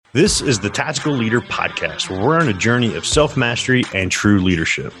This is the Tactical Leader Podcast, where we're on a journey of self-mastery and true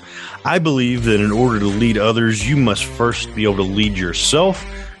leadership. I believe that in order to lead others, you must first be able to lead yourself.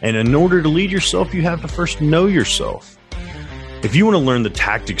 And in order to lead yourself, you have to first know yourself. If you want to learn the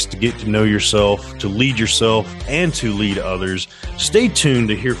tactics to get to know yourself, to lead yourself, and to lead others, stay tuned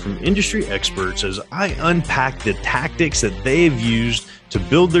to hear from industry experts as I unpack the tactics that they have used to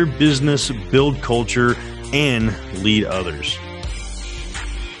build their business, build culture, and lead others.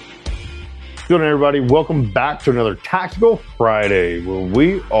 Good morning, everybody. Welcome back to another Tactical Friday, where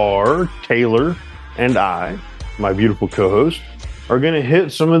we are, Taylor and I, my beautiful co-host, are going to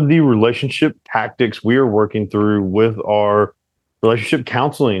hit some of the relationship tactics we are working through with our relationship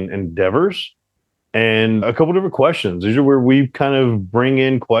counseling endeavors and a couple different questions. These are where we kind of bring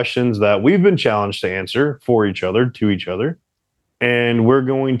in questions that we've been challenged to answer for each other, to each other. And we're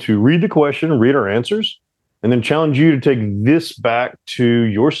going to read the question, read our answers, and then challenge you to take this back to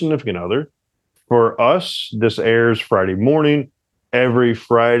your significant other. For us, this airs Friday morning. Every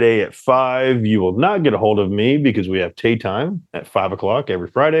Friday at 5, you will not get a hold of me because we have tea time at 5 o'clock every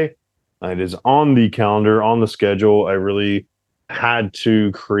Friday. It is on the calendar, on the schedule. I really had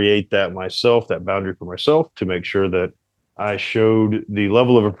to create that myself, that boundary for myself, to make sure that I showed the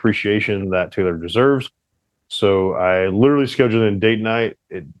level of appreciation that Taylor deserves. So I literally scheduled in date night.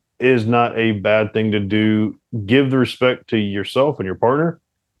 It is not a bad thing to do. Give the respect to yourself and your partner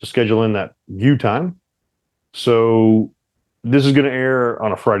to schedule in that you time. So this is going to air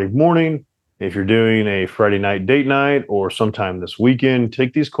on a Friday morning. If you're doing a Friday night date night or sometime this weekend,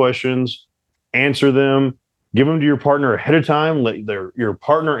 take these questions, answer them, give them to your partner ahead of time, let your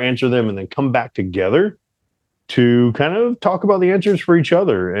partner answer them, and then come back together to kind of talk about the answers for each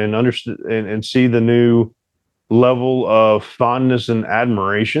other and understand and see the new level of fondness and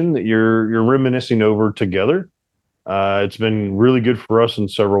admiration that you're reminiscing over together. It's been really good for us in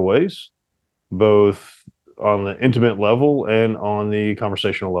several ways, both on the intimate level and on the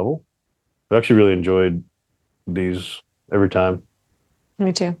conversational level. I actually really enjoyed these every time.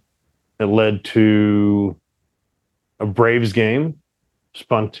 Me too. It led to a Braves game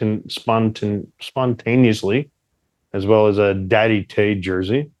spontaneously, as well as a Daddy Tay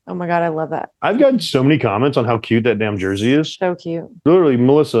jersey. Oh my God, I love that. I've gotten so many comments on how cute that damn jersey is. So cute. Literally,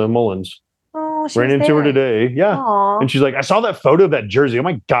 Melissa Mullins. Oh, she ran was into her there today. Yeah. Aww. And she's like, I saw that photo of that jersey. Oh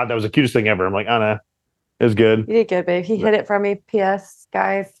my God, that was the cutest thing ever. I'm like, Anna, it was good. You did good, babe. He hid it from me. P.S.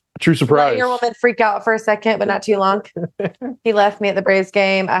 Guys. True surprise. Let your woman freak out for a second, but not too long. He left me at the Braves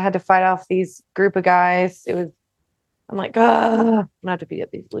game. I had to fight off these group of guys. I'm like, I'm gonna have to beat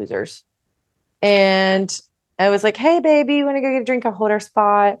up these losers. And I was like, hey, baby, you want to go get a drink? I'll hold our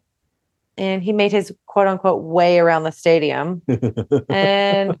spot. And he made his quote unquote way around the stadium.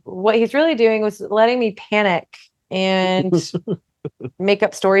 And what he's really doing was letting me panic and make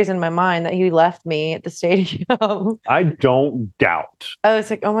up stories in my mind that he left me at the stadium. I don't doubt. I was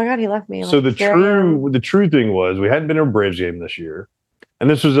like, oh my God, he left me. So like, the true thing was we hadn't been to a Braves game this year. And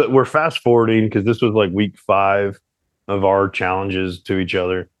this was, we're fast forwarding because this was like week 5 of our challenges to each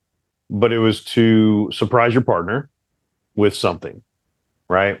other. But it was to surprise your partner with something,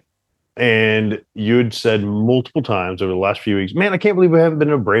 right? And you had said multiple times over the last few weeks, man, I can't believe we haven't been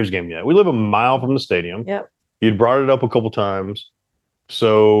to a Braves game yet. We live a mile from the stadium. Yep. You'd brought it up a couple times.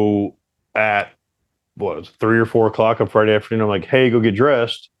 So at 3 or 4 o'clock on Friday afternoon, I'm like, hey, go get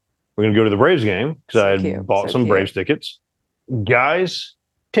dressed. We're going to go to the Braves game because I had bought some Braves tickets. Guys,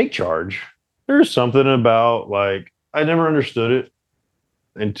 take charge. There's something about, like, I never understood it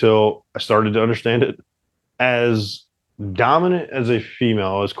until I started to understand it. As dominant as a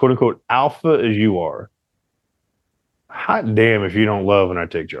female, as quote unquote alpha as you are, hot damn if you don't love when I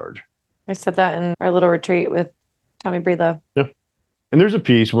take charge. I said that in our little retreat with Tommy Breedlove. Yeah. And there's a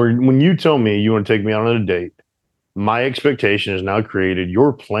piece where when you tell me you want to take me out on a date, my expectation is now created.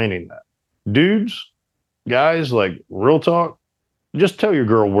 You're planning that. Dudes, guys, like, real talk, just tell your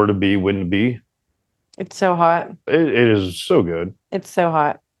girl where to be, when to be. It's so hot. It is so good. It's so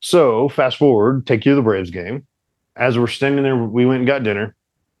hot. So fast forward, take you to the Braves game. As we're standing there, we went and got dinner,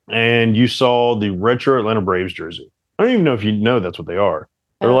 and you saw the retro Atlanta Braves jersey. I don't even know if you know that's what they are.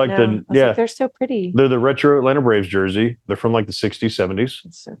 They're like they're so pretty. They're the retro Atlanta Braves jersey. They're from like the 60s, 70s.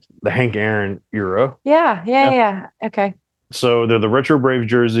 It's so cute. The Hank Aaron era. Yeah. Okay. So they're the retro Braves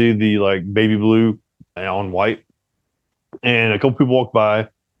jersey, the like baby blue on white. And a couple people walk by,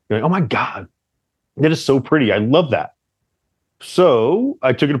 going, oh my God, that is so pretty. I love that. So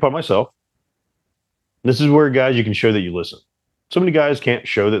I took it upon myself. This is where, guys, you can show that you listen. So many guys can't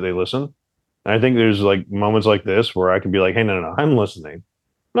show that they listen. And I think there's like moments like this where I can be like, hey, no, I'm listening.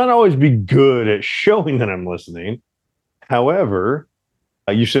 Not always be good at showing that I'm listening. However,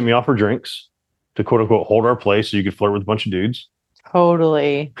 You sent me off for drinks to quote unquote hold our place so you could flirt with a bunch of dudes.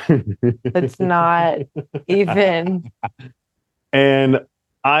 Totally. That's not even. And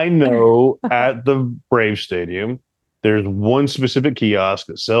I know at the Brave Stadium, there's one specific kiosk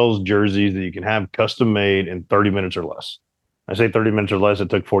that sells jerseys that you can have custom made in 30 minutes or less. I say 30 minutes or less, it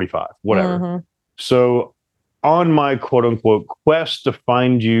took 45, whatever. Mm-hmm. So on my quote unquote quest to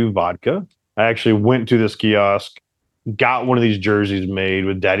find you vodka, I actually went to this kiosk, got one of these jerseys made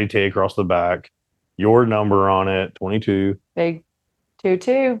with Daddy Tay across the back, your number on it, 22. Big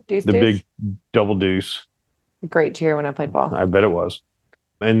 2-2. Deuce, The deuce. big double deuce. Great cheer when I played ball. I bet it was.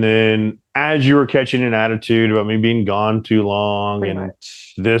 And then as you were catching an attitude about me being gone too long Pretty and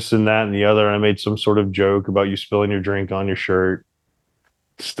much. this and that and the other, I made some sort of joke about you spilling your drink on your shirt.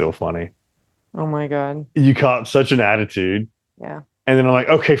 Still funny. Oh my God. You caught such an attitude. Yeah. And then I'm like,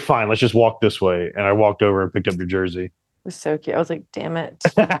 okay, fine, let's just walk this way. And I walked over and picked up your jersey. It was so cute. I was like, damn it.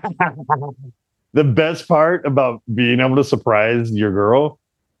 The best part about being able to surprise your girl,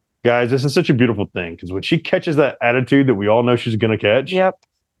 guys, this is such a beautiful thing because when she catches that attitude that we all know she's going to catch, Yep.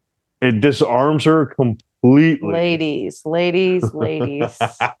 it disarms her completely. Ladies. It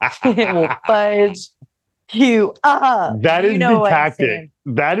will fudge you up. That is You know the what I'm tactic. saying.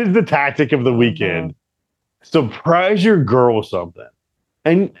 That is the tactic of the weekend. Surprise your girl with something.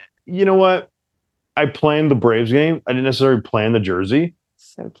 And you know what? I planned the Braves game. I didn't necessarily plan the jersey,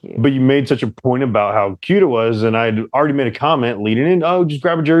 So cute. but you made such a point about how cute it was. And I'd already made a comment leading in, oh, just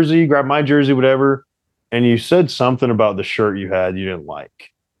grab a jersey, grab my jersey, whatever. And you said something about the shirt you had you didn't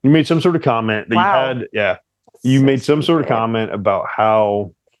like. You made some sort of comment that Wow. you had. Yeah. You So made some sweet, sort of babe. comment about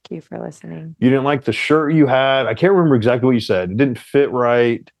how Thank you for listening. you didn't like the shirt you had. I can't remember exactly what you said. It didn't fit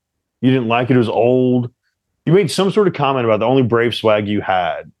right. You didn't like it. It was old. You made some sort of comment about the only Brave swag you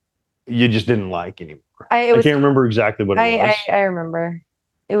had. You just didn't like anymore. I can't remember exactly what it was. I remember.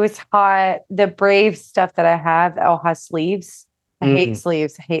 It was hot. The Brave stuff that I have all has sleeves. I hate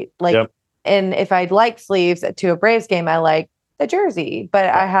sleeves. I hate Yep. And if I'd like sleeves to a Braves game, I like the jersey. But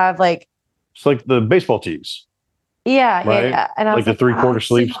I have It's like the baseball tees, yeah, right? yeah. And I Like was the 3/4 it's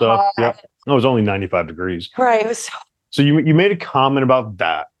sleeve too stuff. hot. Yep. No, it was only 95 degrees. Right. It was. So you made a comment about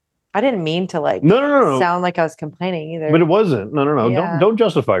that. I didn't mean to No. sound like I was complaining either. But it wasn't. No. Yeah. Don't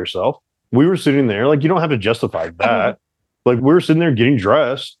justify yourself. We were sitting there, like you don't have to justify that. Like we were sitting there getting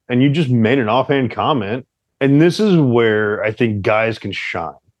dressed, and you just made an offhand comment. And this is where I think guys can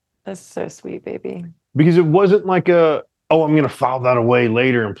shine. That's so sweet, baby. Because it wasn't like I'm going to file that away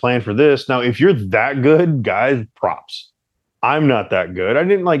later and plan for this. Now, if you're that good, guys, props. I'm not that good. I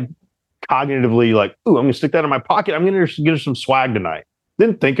didn't cognitively ooh, I'm going to stick that in my pocket. I'm going to get some swag tonight.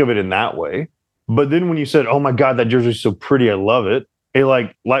 Didn't think of it in that way. But then when you said, oh my God, that jersey's so pretty, I love it. Hey,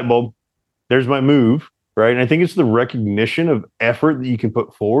 light bulb, there's my move, right? And I think it's the recognition of effort that you can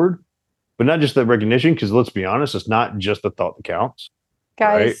put forward, but not just that recognition, because let's be honest, it's not just the thought that counts.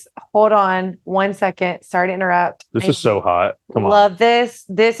 Guys, hold on 1 second. Sorry to interrupt. This is so hot. Come on. Love this.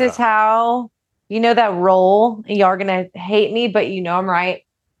 This is how, that role, y'all are going to hate me, but I'm right.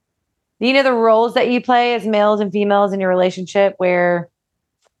 The roles that you play as males and females in your relationship where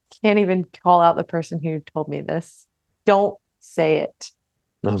can't even call out the person who told me this. Don't say it.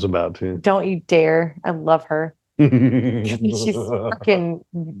 I was about to. Don't you dare. I love her. She's freaking,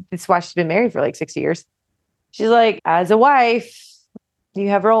 that's why she's been married for 60 years. She's like, as a wife, you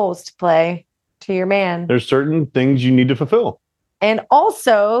have roles to play to your man. There's certain things you need to fulfill. And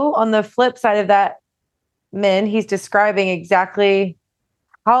also on the flip side of that, men, he's describing exactly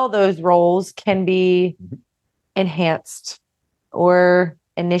how those roles can be enhanced or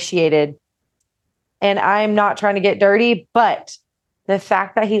initiated. And I'm not trying to get dirty, but the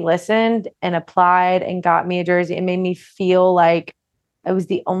fact that he listened and applied and got me a jersey, it made me feel like I was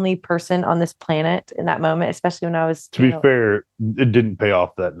the only person on this planet in that moment, especially when I was. To be fair, it didn't pay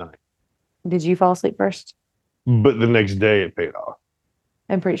off that night. Did you fall asleep first? But the next day it paid off.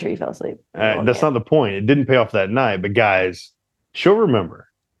 I'm pretty sure you fell asleep. That's not the point. It didn't pay off that night. But guys, she'll remember.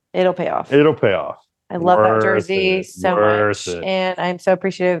 It'll pay off. It'll pay off. I love that jersey so much. It. And I'm so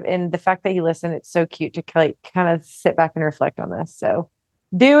appreciative. And the fact that he listened, it's so cute to kind of sit back and reflect on this. So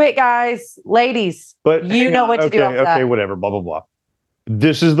do it, guys. Ladies, but you know what to do. Okay, whatever, blah, blah, blah.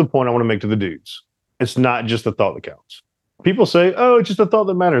 This is the point I want to make to the dudes. It's not just the thought that counts. People say, oh, it's just a thought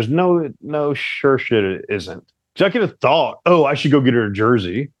that matters. No, sure shit it isn't. Because I could have thought, oh, I should go get her a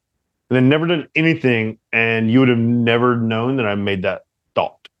jersey, and then never done anything, and you would have never known that I made that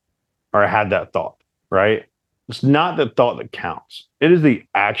thought or I had that thought, right? It's not the thought that counts. It is the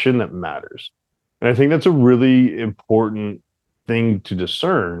action that matters. And I think that's a really important thing to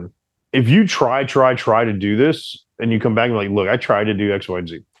discern. If you try to do this, and you come back and like, look, I tried to do X, Y, and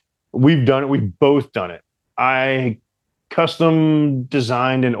Z. We've done it. We've both done it. I custom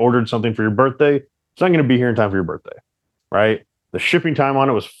designed and ordered something for your birthday. It's not going to be here in time for your birthday, right? The shipping time on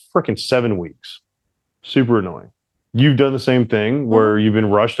it was freaking 7 weeks. Super annoying. You've done the same thing where you've been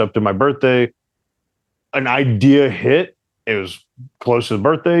rushed up to my birthday. An idea hit. It was close to the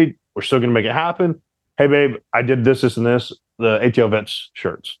birthday. We're still going to make it happen. Hey, babe, I did this, this, and this. The ATL Vets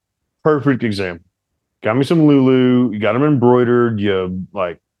shirts. Perfect example. Got me some Lulu. You got them embroidered. You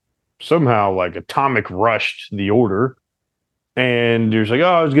like somehow like atomic rushed the order. And you're just like,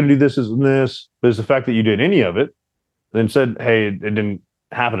 oh, I was going to do this, this, and this. But it's the fact that you did any of it. Then said, hey, it didn't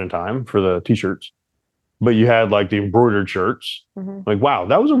happen in time for the t-shirts. But you had like the embroidered shirts. Like, wow,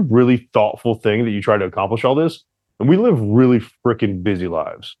 that was a really thoughtful thing that you tried to accomplish all this. And we live really freaking busy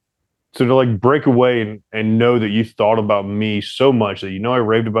lives. So to like break away and know that you thought about me so much that you know I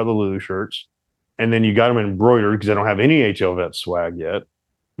raved about the Lulu shirts, and then you got them embroidered because I don't have any HL Vet swag yet.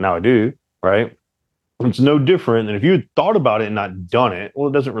 Now I do, right? It's no different than if you had thought about it and not done it. Well,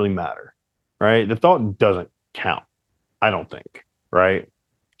 it doesn't really matter, right? The thought doesn't count, I don't think, right?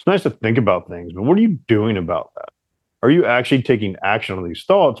 It's nice to think about things, but what are you doing about that? Are you actually taking action on these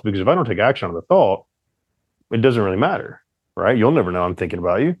thoughts? Because if I don't take action on the thought, it doesn't really matter, right? You'll never know I'm thinking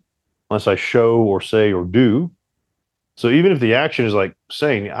about you unless I show or say or do. So even if the action is like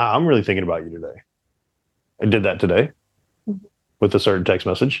saying, I'm really thinking about you today. I did that today with a certain text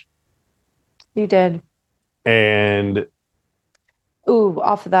message. You did. And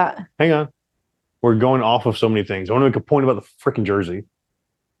off of that. Hang on. We're going off of so many things. I want to make a point about the freaking jersey.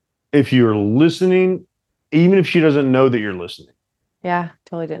 If you're listening, even if she doesn't know that you're listening. Yeah,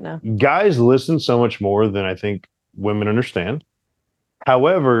 totally didn't know. Guys listen so much more than I think women understand.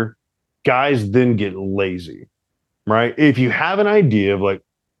 However, guys then get lazy, right? If you have an idea of like,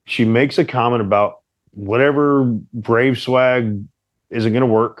 she makes a comment about whatever Brave swag isn't going to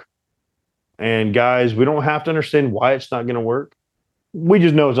work. And guys, we don't have to understand why it's not going to work. We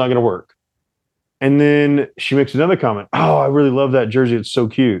just know it's not going to work. And then she makes another comment. Oh, I really love that jersey. It's so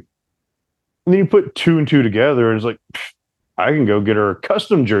cute. And then you put two and two together and it's like, I can go get her a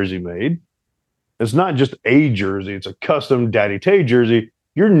custom jersey made. It's not just a jersey. It's a custom Daddy Tay jersey.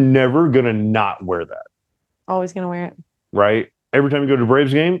 You're never going to not wear that. Always going to wear it. Right? Every time you go to a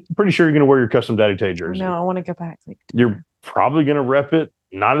Braves game, I'm pretty sure you're going to wear your custom Daddy Tay jersey. No, I want to go back. You're probably going to rep it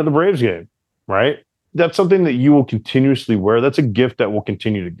not at the Braves game, right? That's something that you will continuously wear. That's a gift that will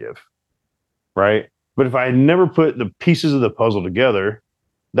continue to give, right? But if I had never put the pieces of the puzzle together,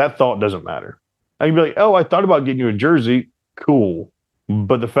 that thought doesn't matter. I can be like, oh, I thought about getting you a jersey. Cool.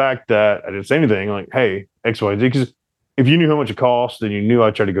 But the fact that I didn't say anything like, hey, X, Y, Z, because if you knew how much it cost and you knew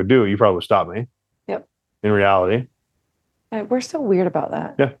I'd try to go do it, you probably would stop me. Yep. In reality. We're so weird about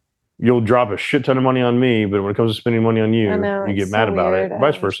that. Yeah. You'll drop a shit ton of money on me, but when it comes to spending money on you, you get mad about it.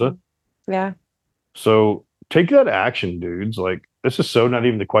 Vice versa. Yeah. So take that action, dudes. Like, this is so not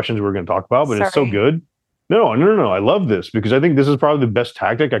even the questions we're going to talk about, but it's so good. No. I love this because I think this is probably the best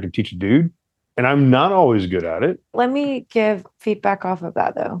tactic I could teach a dude. And I'm not always good at it. Let me give feedback off of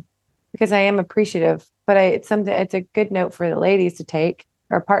that though, because I am appreciative, but it's a good note for the ladies to take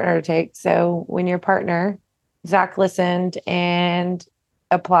or a partner to take. So when your partner, Zach, listened and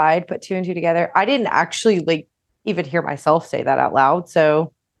applied, put two and two together. I didn't actually like even hear myself say that out loud.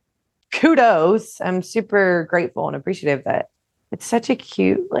 So kudos. I'm super grateful and appreciative that it's such a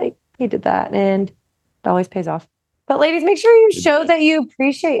cute, like he did that and it always pays off. But ladies, make sure you show that you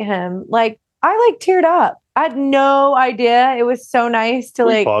appreciate him. Like I like teared up. I had no idea. It was so nice to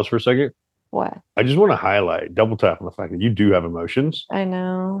like pause for a second. What? I just want to highlight, double tap on the fact that you do have emotions. I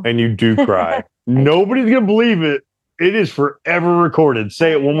know. And you do cry. Nobody's going to believe it. It is forever recorded.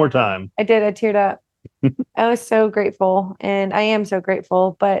 Say it one more time. I did. I teared up. I was so grateful and I am so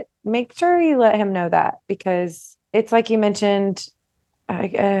grateful, but make sure you let him know that because it's like you mentioned, I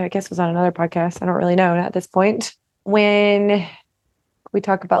guess it was on another podcast. I don't really know at this point when we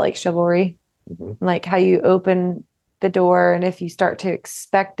talk about like chivalry, like how you open the door. And if you start to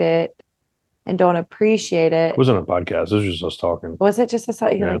expect it and don't appreciate it. It wasn't a podcast. It was just us talking. Was it just us?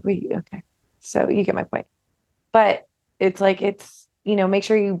 Yeah. Okay. So you get my point, but it's like, make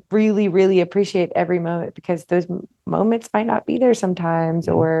sure you really, really appreciate every moment because those moments might not be there sometimes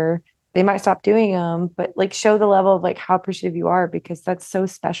or they might stop doing them, but like show the level of like how appreciative you are because that's so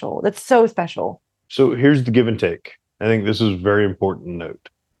special. That's so special. So here's the give and take. I think this is a very important note,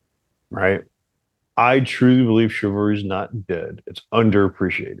 right? I truly believe chivalry is not dead. It's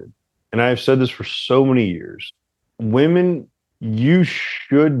underappreciated. And I've said this for so many years. Women, you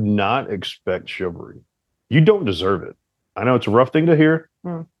should not expect chivalry. You don't deserve it. I know it's a rough thing to hear,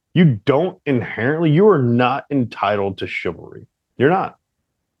 You you are not entitled to chivalry. You're not.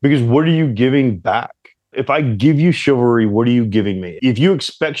 Because what are you giving back? If I give you chivalry, what are you giving me? If you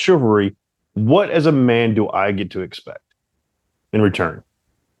expect chivalry, what as a man do I get to expect in return?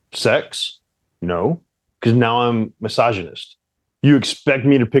 Sex? No, because now I'm misogynist. You expect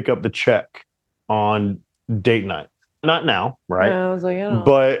me to pick up the check on date night. Not now, right? I was like,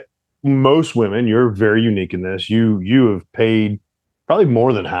 But most women, you're very unique in this. You have paid probably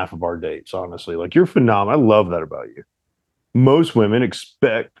more than half of our dates, honestly. Like you're phenomenal. I love that about you. Most women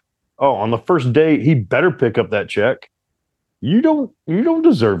expect, oh, on the first date, he better pick up that check. You don't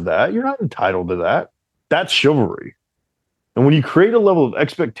deserve that. You're not entitled to that. That's chivalry. And when you create a level of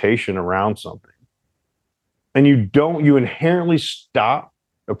expectation around something and you inherently stop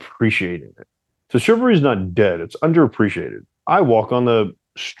appreciating it. So chivalry is not dead, it's underappreciated. I walk on the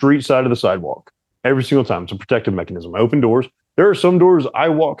street side of the sidewalk every single time. It's a protective mechanism. I open doors. There are some doors I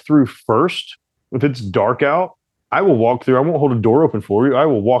walk through first. If it's dark out, I will walk through. I won't hold a door open for you. I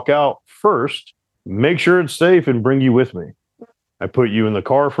will walk out first, make sure it's safe, and bring you with me. I put you in the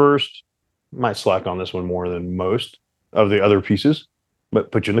car first. Might slack on this one more than most of the other pieces,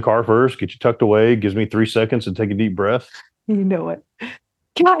 but put you in the car first, get you tucked away, gives me 3 seconds to take a deep breath. You know it.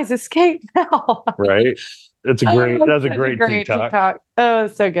 Guys, escape now. Right? That's a great TikTok. Oh,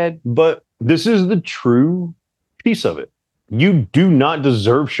 it's so good. But this is the true piece of it. You do not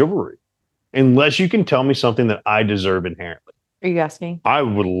deserve chivalry unless you can tell me something that I deserve inherently. Are you asking? I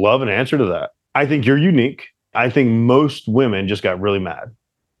would love an answer to that. I think you're unique. I think most women just got really mad.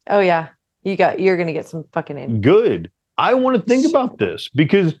 Oh yeah. You're gonna get some fucking in. Good. I want to think about this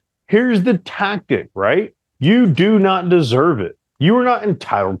because here's the tactic, right? You do not deserve it. You are not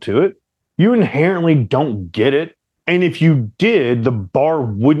entitled to it. You inherently don't get it. And if you did, the bar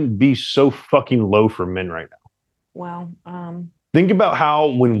wouldn't be so fucking low for men right now. Well, think about how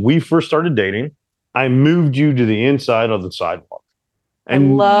when we first started dating, I moved you to the inside of the sidewalk.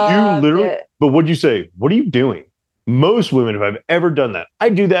 And you literally, it. But what'd you say? What are you doing? Most women, if I've ever done that, I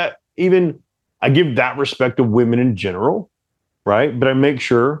do that. I give that respect to women in general, right? But I make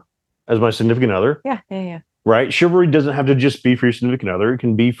sure as my significant other. Yeah. Right? Chivalry doesn't have to just be for your significant other. It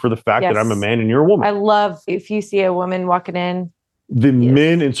can be for the fact that I'm a man and you're a woman. I love if you see a woman walking in. The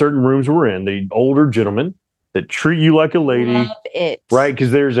men in certain rooms we're in, the older gentlemen that treat you like a lady. Love it. Right? Because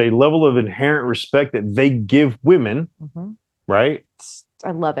there's a level of inherent respect that they give women. Mm-hmm. Right?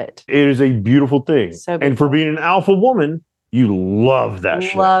 I love it. It is a beautiful thing. So beautiful. And for being an alpha woman, you love that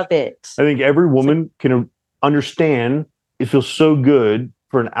shit. Love it. I think every woman can understand it feels so good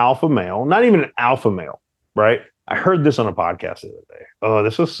for an alpha male, not even an alpha male, right? I heard this on a podcast the other day. Oh,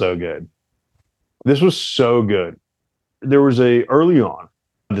 this was so good. This was so good. There was early on,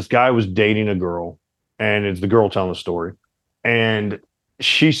 this guy was dating a girl, and it's the girl telling the story. And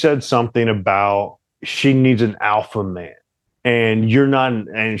she said something about she needs an alpha man. And you're not,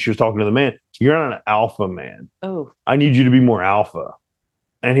 and she was talking to the man, you're not an alpha man. Oh. I need you to be more alpha.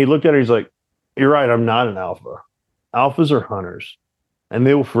 And he looked at her, he's like, you're right, I'm not an alpha. Alphas are hunters, and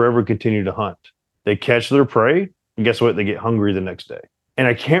they will forever continue to hunt. They catch their prey, and guess what? They get hungry the next day. And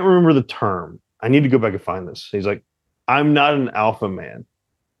I can't remember the term. I need to go back and find this. He's like, I'm not an alpha man.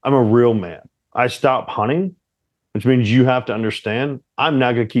 I'm a real man. I stopped hunting, which means you have to understand I'm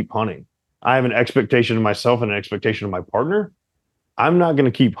not going to keep hunting. I have an expectation of myself and an expectation of my partner. I'm not going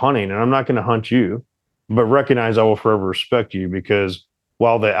to keep hunting, and I'm not going to hunt you, but recognize I will forever respect you, because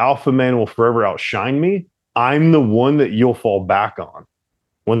while the alpha man will forever outshine me, I'm the one that you'll fall back on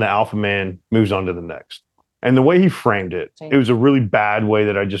when the alpha man moves on to the next. And the way he framed it, it was a really bad way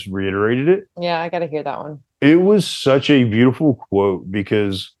that I just reiterated it. Yeah, I got to hear that one. It was such a beautiful quote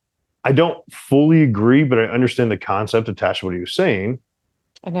because I don't fully agree, but I understand the concept attached to what he was saying.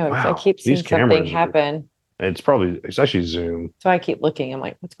 I know. Wow, I keep seeing something happen. It's actually Zoom. So I keep looking. I'm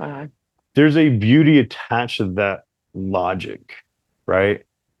like, what's going on? There's a beauty attached to that logic, right?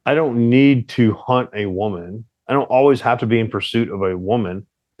 I don't need to hunt a woman. I don't always have to be in pursuit of a woman.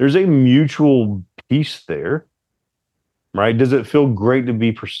 There's a mutual peace there, right? Does it feel great to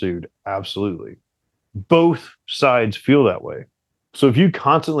be pursued? Absolutely. Both sides feel that way. So if you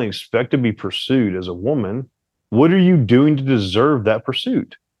constantly expect to be pursued as a woman, what are you doing to deserve that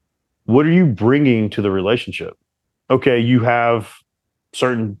pursuit? What are you bringing to the relationship? Okay, you have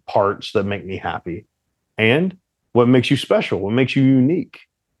certain parts that make me happy. And what makes you special? What makes you unique?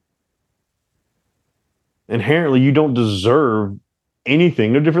 Inherently, you don't deserve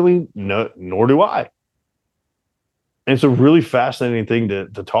anything no differently, nor do I. And it's a really fascinating thing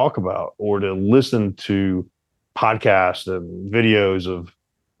to talk about or to listen to podcasts and videos of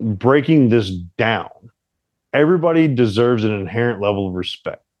breaking this down. Everybody deserves an inherent level of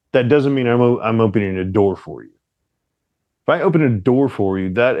respect. that doesn't mean I'm opening a door for you. If I open a door for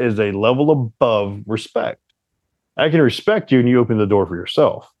you, that is a level above respect. I can respect you and you open the door for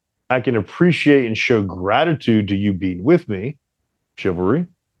yourself. I can appreciate and show gratitude to you being with me, chivalry,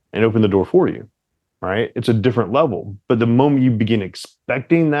 and open the door for you, right? It's a different level. But the moment you begin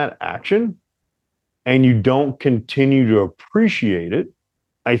expecting that action and you don't continue to appreciate it,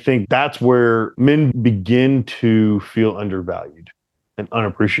 I think that's where men begin to feel undervalued and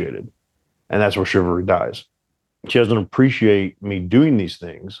unappreciated. And that's where chivalry dies. She doesn't appreciate me doing these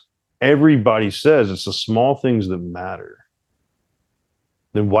things. Everybody says it's the small things that matter.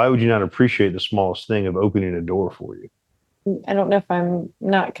 Then why would you not appreciate the smallest thing of opening a door for you? I don't know if I'm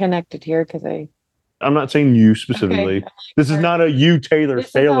not connected here because I'm not saying you specifically. Okay. This is not a you, Taylor,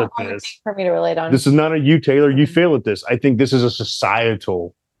 fail at this. For me to relate on. This is not a you, Taylor, you fail at this. I think this is a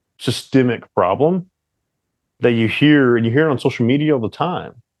societal, systemic problem that you hear, and you hear it on social media all the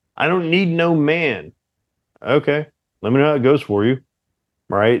time. I don't need no man. Okay, let me know how it goes for you,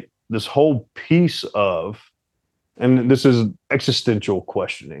 right? This whole piece of, and this is existential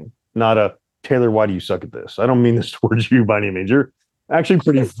questioning, not a Taylor, why do you suck at this? I don't mean this towards you by any means. You're actually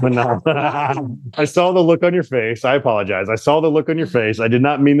pretty phenomenal. I saw the look on your face. I apologize. I saw the look on your face. I did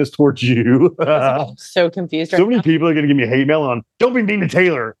not mean this towards you. I'm so confused. So many people are going to give me a hate mail on, don't be mean to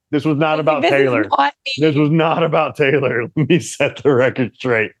Taylor. This was not about Taylor. This was not about Taylor. Let me set the record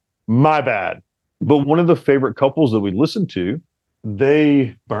straight. My bad. But one of the favorite couples that we listen to,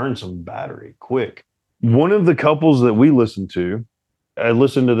 they burn some battery quick. One of the couples that we listen to, I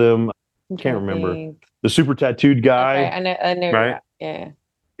listened to them, can't remember, the super tattooed guy. Okay, I know. Right? Yeah.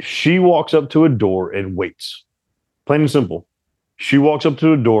 She walks up to a door and waits. Plain and simple. She walks up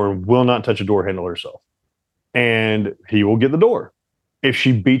to a door and will not touch a door handle herself. And he will get the door. If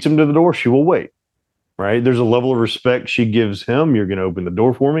she beats him to the door, she will wait. Right? There's a level of respect she gives him. You're going to open the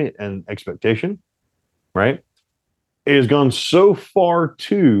door for me, and expectation. Right? It has gone so far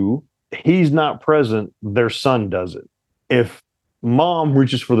to he's not present, their son does it. If mom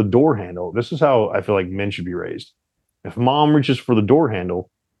reaches for the door handle, this is how I feel like men should be raised. If mom reaches for the door handle,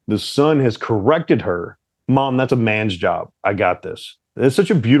 the son has corrected her. Mom, that's a man's job. I got this. It's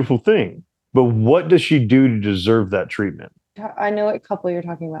such a beautiful thing. But what does she do to deserve that treatment? I know what couple you're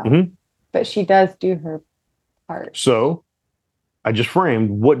talking about, but she does do her part. So I just framed,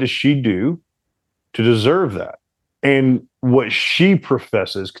 what does she do to deserve that? And what she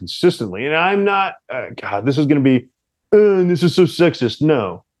professes consistently, and I'm not, God, this is going to be, this is so sexist.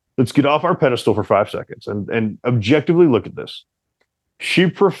 No, let's get off our pedestal for 5 seconds and objectively look at this. She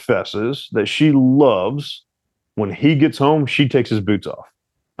professes that she loves when he gets home, she takes his boots off.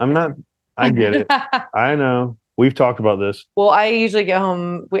 I get it. I know. We've talked about this. Well, I usually get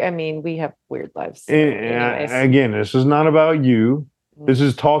home. We have weird lives. Again, this is not about you. This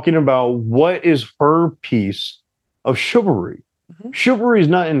is talking about what is her piece of chivalry. Chivalry is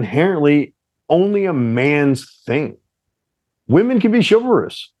not inherently only a man's thing. Women can be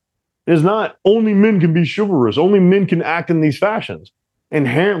chivalrous. It is not only men can be chivalrous. Only men can act in these fashions.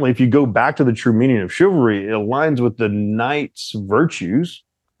 Inherently, if you go back to the true meaning of chivalry, it aligns with the knight's virtues,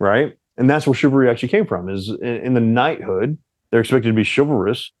 right? And that's where chivalry actually came from, is in the knighthood, they're expected to be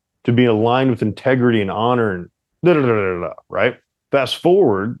chivalrous, to be aligned with integrity and honor and right? Fast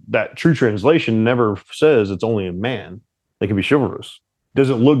forward, that true translation never says it's only a man that can be chivalrous. Does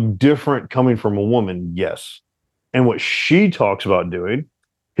it look different coming from a woman? Yes. And what she talks about doing,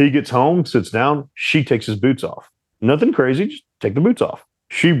 he gets home, sits down, she takes his boots off. Nothing crazy, just take the boots off.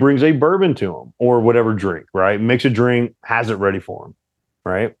 She brings a bourbon to him or whatever drink, right? Makes a drink, has it ready for him,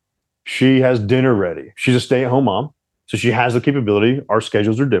 right? She has dinner ready. She's a stay-at-home mom, so she has the capability. Our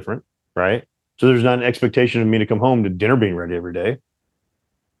schedules are different, right? So there's not an expectation of me to come home to dinner being ready every day.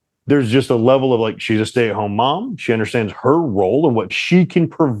 There's just a level of like, she's a stay-at-home mom. She understands her role, and what she can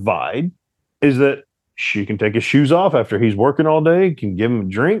provide is that she can take his shoes off after he's working all day, can give him a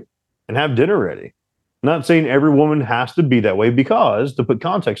drink, and have dinner ready. I'm not saying every woman has to be that way, because to put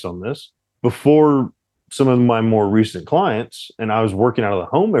context on this, before some of my more recent clients and I was working out of the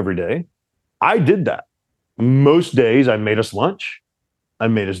home every day, I did that. Most days I made us lunch. I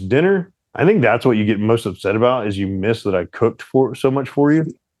made us dinner. I think that's what you get most upset about, is you miss that I cooked for so much for you.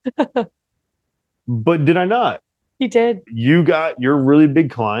 But did I not? You did. You got your really big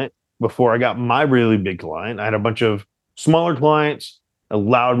client before I got my really big client. I had a bunch of smaller clients,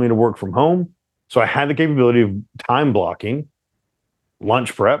 allowed me to work from home. So I had the capability of time blocking,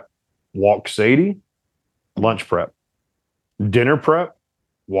 lunch prep, walk Sadie, lunch prep, dinner prep,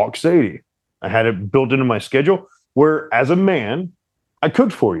 walk Sadie. I had it built into my schedule where, as a man, I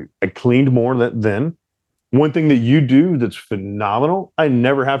cooked for you. I cleaned more then. One thing that you do that's phenomenal, I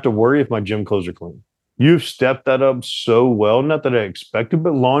never have to worry if my gym clothes are clean. You've stepped that up so well. Not that I expected,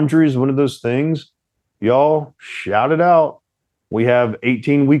 but laundry is one of those things. Y'all shout it out. We have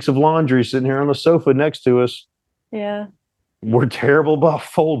 18 weeks of laundry sitting here on the sofa next to us. Yeah. We're terrible about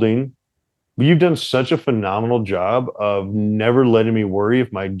folding. But you've done such a phenomenal job of never letting me worry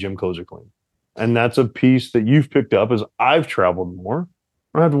if my gym clothes are clean. And that's a piece that you've picked up as I've traveled more.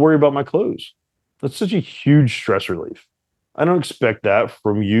 I don't have to worry about my clothes. That's such a huge stress relief. I don't expect that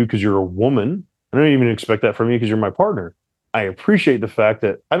from you because you're a woman. I don't even expect that from you because you're my partner. I appreciate the fact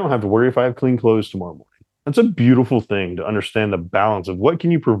that I don't have to worry if I have clean clothes tomorrow morning. That's a beautiful thing to understand the balance of what can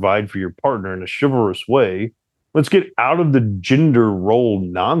you provide for your partner in a chivalrous way. Let's get out of the gender role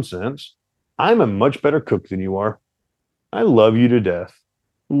nonsense. I'm a much better cook than you are. I love you to death.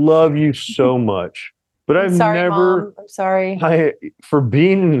 Love you so much. But I've Sorry, never, Mom. I'm sorry. for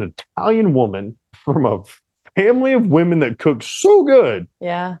being an Italian woman from a family of women that cook so good,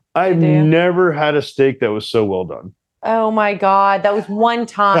 Yeah. I've never had a steak that was so well done. Oh my God. That was one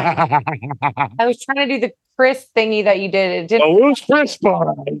time. I was trying to do the crisp thingy that you did. It didn't. Oh, it was crisp.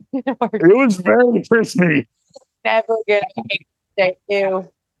 It was very crispy. Never good. Thank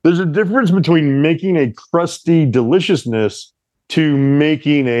you. There's a difference between making a crusty deliciousness to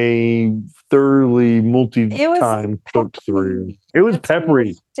making a thoroughly multi-time cooked through. It was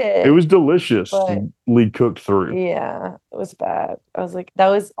peppery. It was deliciously cooked through. Yeah, it was bad. I was like, that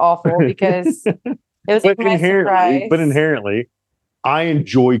was awful because it was but inherently, I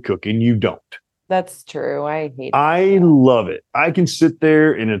enjoy cooking. You don't. That's true. I hate it. I love it. I can sit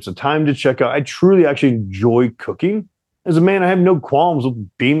there and it's a time to check out. I truly actually enjoy cooking. As a man, I have no qualms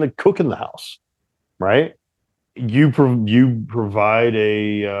with being the cook in the house, right? You provide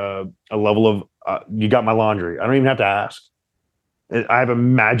a level of you got my laundry. I don't even have to ask. I have a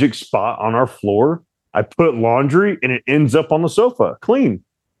magic spot on our floor. I put laundry and it ends up on the sofa, clean.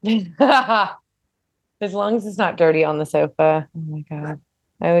 As long as it's not dirty on the sofa. Oh my God,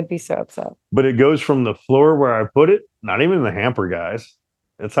 I would be so upset. But it goes from the floor where I put it, not even in the hamper, guys.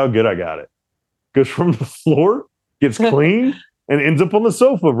 That's how good I got it. Goes from the floor, gets clean, and ends up on the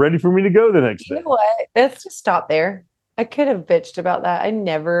sofa, ready for me to go the next day. You know what? Let's just stop there. I could have bitched about that. I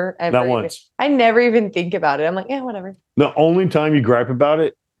never, ever. Not once. I never even think about it. I'm like, yeah, whatever. The only time you gripe about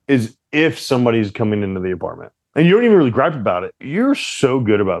it is if somebody's coming into the apartment. And you don't even really gripe about it. You're so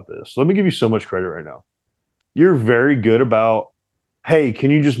good about this. Let me give you so much credit right now. You're very good about, hey,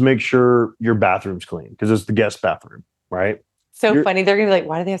 can you just make sure your bathroom's clean? Because it's the guest bathroom, right? So funny. They're going to be like,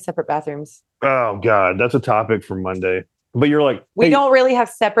 why do they have separate bathrooms? Oh, God. That's a topic for Monday. But you're like, hey, we don't really have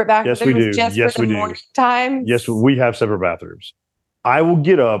separate bathrooms. Yes, we do. Just yes, for the we morning do. Time. Yes, we have separate bathrooms. I will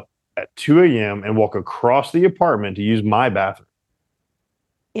get up at 2 a.m. and walk across the apartment to use my bathroom.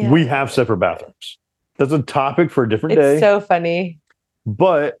 Yeah. We have separate bathrooms. That's a topic for a different day. It's so funny.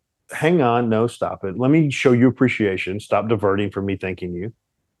 But hang on. No, stop it. Let me show you appreciation. Stop diverting from me thanking you.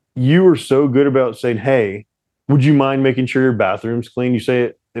 You are so good about saying, hey, would you mind making sure your bathroom's clean? You say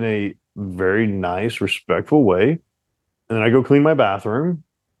it in a very nice, respectful way. And then I go clean my bathroom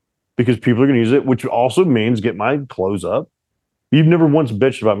because people are going to use it, which also means get my clothes up. You've never once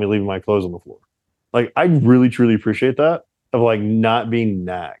bitched about me leaving my clothes on the floor. Like, I really, truly appreciate that, of like not being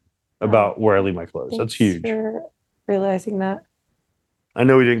nagged about where I leave my clothes. That's huge. For realizing that. I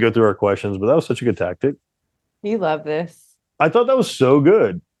know we didn't go through our questions, but that was such a good tactic. You love this. I thought that was so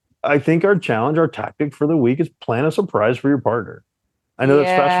good. I think our challenge, our tactic for the week is plan a surprise for your partner. I know that's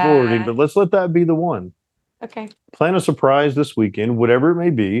fast forwarding, but let's let that be the one. Okay. Plan a surprise this weekend, whatever it may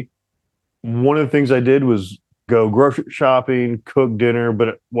be. One of the things I did was go grocery shopping, cook dinner.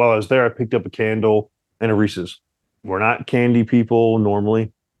 But while I was there, I picked up a candle and a Reese's. We're not candy people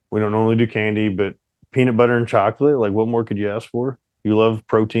normally. We don't normally do candy, but peanut butter and chocolate, like what more could you ask for? You love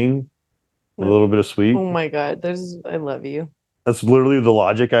protein, a little bit of sweet. Oh my God. I love you. That's literally the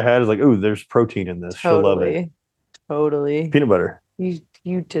logic I had is like, oh, there's protein in this. Totally. She'll love it. Totally. Peanut butter.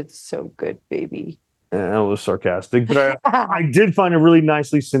 You did so good, baby. That was sarcastic, but I did find a really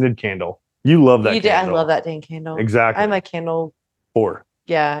nicely scented candle. You love that candle. I love that dang candle. Exactly. I'm a candle whore.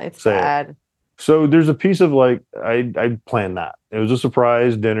 Yeah, it's bad. So there's a piece of like, I planned that. It was a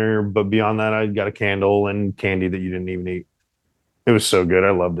surprise dinner, but beyond that, I got a candle and candy that you didn't even eat. It was so good.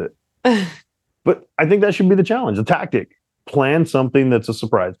 I loved it. But I think that should be the challenge, the tactic. Plan something that's a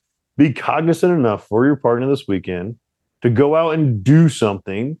surprise. Be cognizant enough for your partner this weekend to go out and do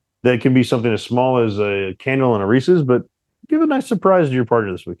something that can be something as small as a candle and a Reese's, but give a nice surprise to your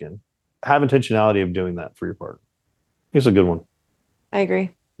partner this weekend. Have intentionality of doing that for your partner. It's a good one. I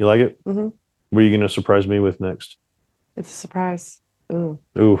agree. You like it? Mm-hmm. What are you going to surprise me with next? It's a surprise. Ooh.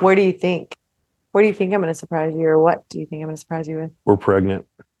 Ooh. Where do you think? What do you think I'm going to surprise you, or what do you think I'm going to surprise you with? We're pregnant.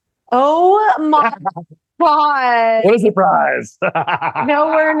 Oh my God. What a surprise. No,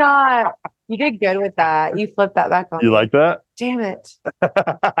 we're not. You did good with that. You flipped that back on You me. like that? Damn it.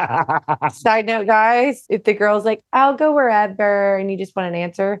 Side note, guys, if the girl's like, I'll go wherever, and you just want an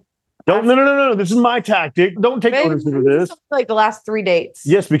answer. No. This is my tactic. Don't take ownership of this. Like the last 3 dates.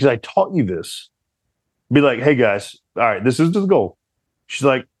 Yes, because I taught you this. Be like, hey guys, all right, this is the goal. She's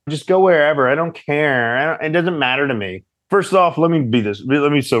like, just go wherever. I don't care. It doesn't matter to me. First off, let me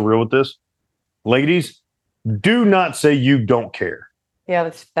be so real with this. Ladies, do not say you don't care. Yeah,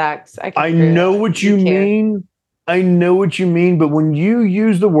 that's facts. I know what you mean. I know what you mean. But when you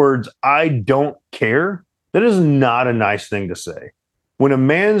use the words, I don't care, that is not a nice thing to say. When a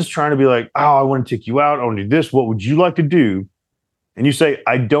man's trying to be like, oh, I want to take you out. I want to do this. What would you like to do? And you say,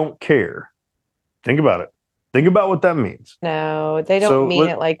 I don't care. Think about it. Think about what that means. No, they don't mean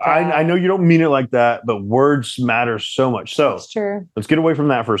it like that. I know you don't mean it like that, but words matter so much. So that's true. Let's get away from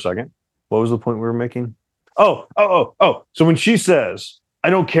that for a second. What was the point we were making? Oh. So when she says, I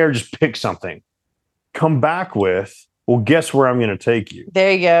don't care, just pick something. Come back with, well, guess where I'm going to take you.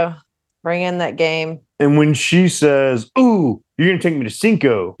 There you go. Bring in that game. And when she says, ooh, you're going to take me to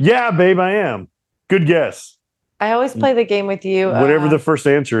Cinco. Yeah, babe, I am. Good guess. I always play the game with you. Whatever the first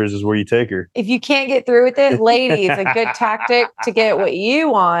answer is where you take her. If you can't get through with it, ladies, a good tactic to get what you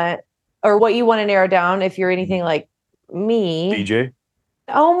want or what you want to narrow down if you're anything like me. DJ.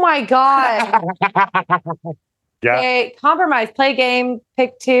 Oh my God. Yeah. Okay, compromise. Play a game,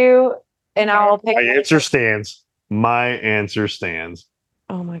 pick two, and I'll pick. My answer stands. My answer stands.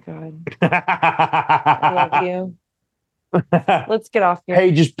 Oh my God. I love you. Let's get off here.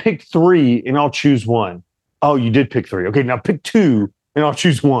 Hey, just pick 3 and I'll choose one. Oh, you did pick 3. Okay, now pick 2 and I'll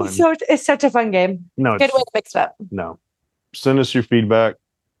choose one. So it's such a fun game. No, good way to mix it up. No. Send us your feedback.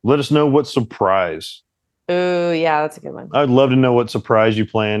 Let us know what surprise. Oh, yeah, that's a good one. I'd love to know what surprise you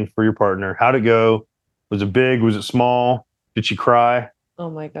planned for your partner. How'd it go? Was it big? Was it small? Did she cry? Oh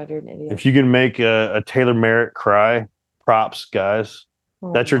my God, you're an idiot. If you can make a Taylor Merritt cry, props, guys.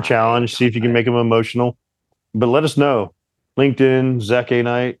 That's your challenge. See if you can make them emotional. But let us know. LinkedIn, Zach A.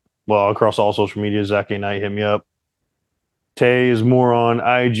 Knight. Well, across all social media, Zach A. Knight, hit me up. Tay is more on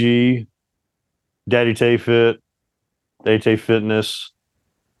IG. Daddy Tay Fit. Day Tay Fitness.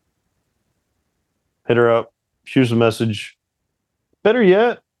 Hit her up. Shoot us a message. Better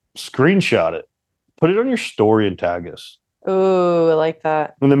yet, screenshot it. Put it on your story and tag us. Ooh, I like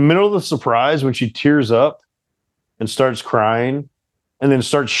that. In the middle of the surprise, when she tears up and starts crying and then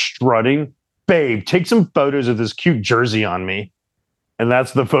starts strutting, babe, take some photos of this cute jersey on me. And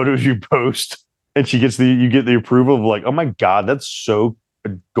that's the photos you post. And you get the approval of like, oh my God, that's so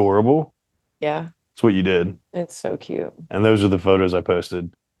adorable. Yeah. That's what you did. It's so cute. And those are the photos I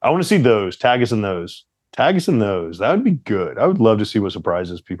posted. I want to see those. Tag us in those. Tag us in those. That would be good. I would love to see what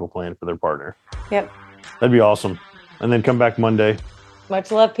surprises people plan for their partner. Yep. That'd be awesome. And then come back Monday.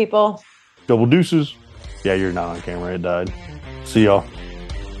 Much love, people. Double deuces. Yeah, you're not on camera. It died. See y'all.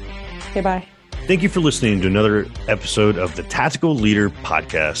 Okay, bye. Thank you for listening to another episode of the Tactical Leader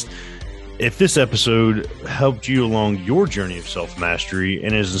Podcast. If this episode helped you along your journey of self-mastery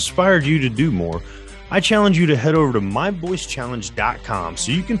and has inspired you to do more, I challenge you to head over to myvoicechallenge.com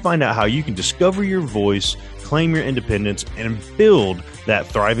so you can find out how you can discover your voice, claim your independence, and build that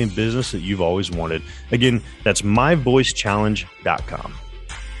thriving business that you've always wanted. Again, that's myvoicechallenge.com.